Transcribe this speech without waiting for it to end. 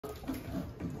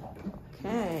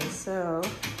Okay, so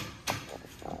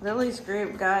Lily's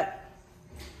group got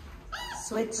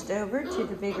switched over to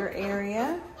the bigger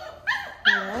area.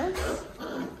 Yes.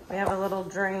 We have a little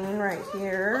drain right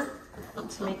here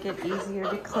to make it easier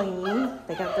to clean.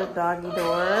 They got the doggy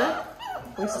door.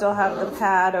 We still have the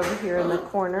pad over here in the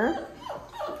corner.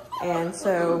 And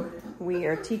so we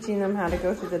are teaching them how to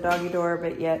go through the doggy door,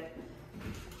 but yet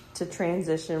to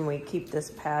transition, we keep this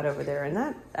pad over there. And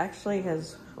that actually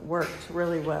has worked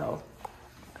really well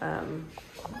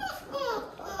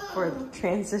for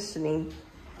transitioning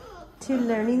to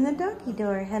learning the doggy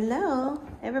door. Hello.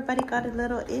 Everybody got a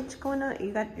little itch going on?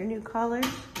 You got your new collars?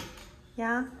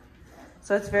 Yeah?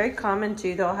 So it's very common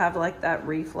too. They'll have like that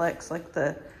reflex, like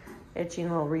the itching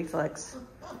little reflex.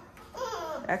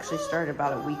 Actually started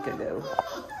about a week ago.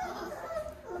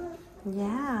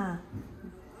 Yeah.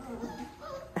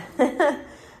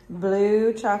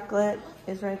 Blue chocolate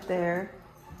is right there.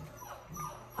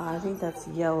 I think that's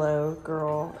yellow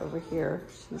girl over here.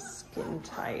 She's getting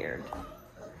tired.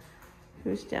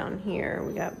 Who's down here?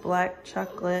 We got black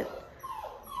chocolate.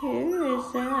 Who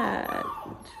is that?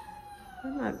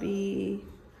 That might be,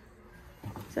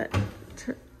 is that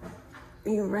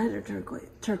red or turquoise?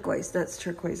 Turquoise, that's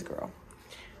turquoise girl.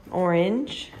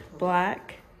 Orange,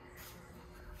 black,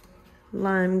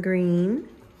 lime green.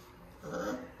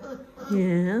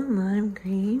 Yeah, lime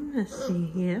green. Let's see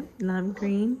here. Lime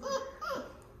green.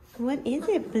 What is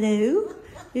it, Blue?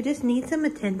 You just need some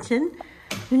attention?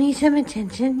 You need some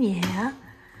attention? Yeah.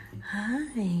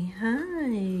 Hi,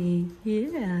 hi.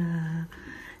 Yeah.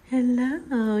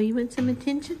 Hello. You want some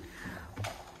attention?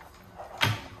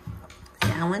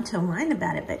 See, I want to whine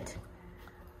about it, but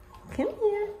come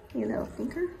here, you little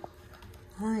thinker.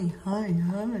 Hi, hi,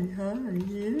 hi, hi.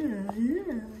 Yeah,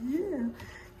 yeah, yeah.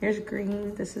 Here's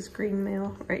green. This is green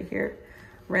male right here.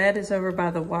 Red is over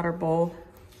by the water bowl.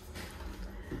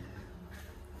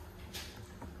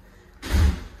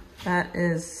 That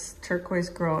is turquoise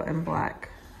girl and black.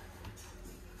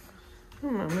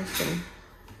 I'm missing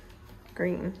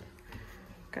green.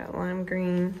 Got lime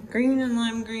green. Green and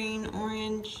lime green,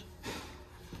 orange.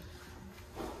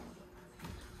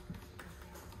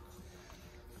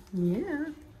 Yeah.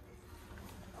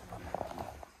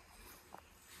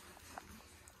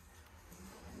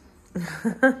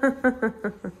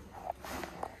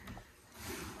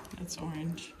 That's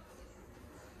orange.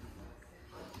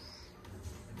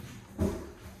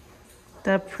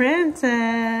 The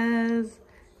princess.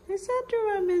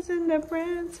 Etc. missing the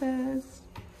princess.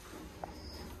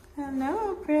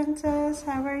 Hello, princess.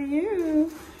 How are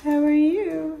you? How are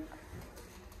you?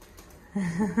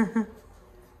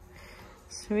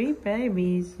 Sweet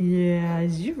babies. Yeah,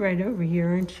 you're right over here,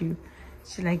 aren't you?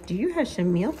 She's like, do you have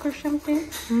some milk or something?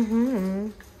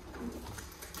 Mm-hmm.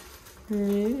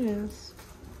 Yes.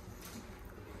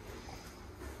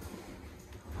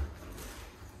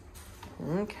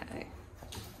 Okay.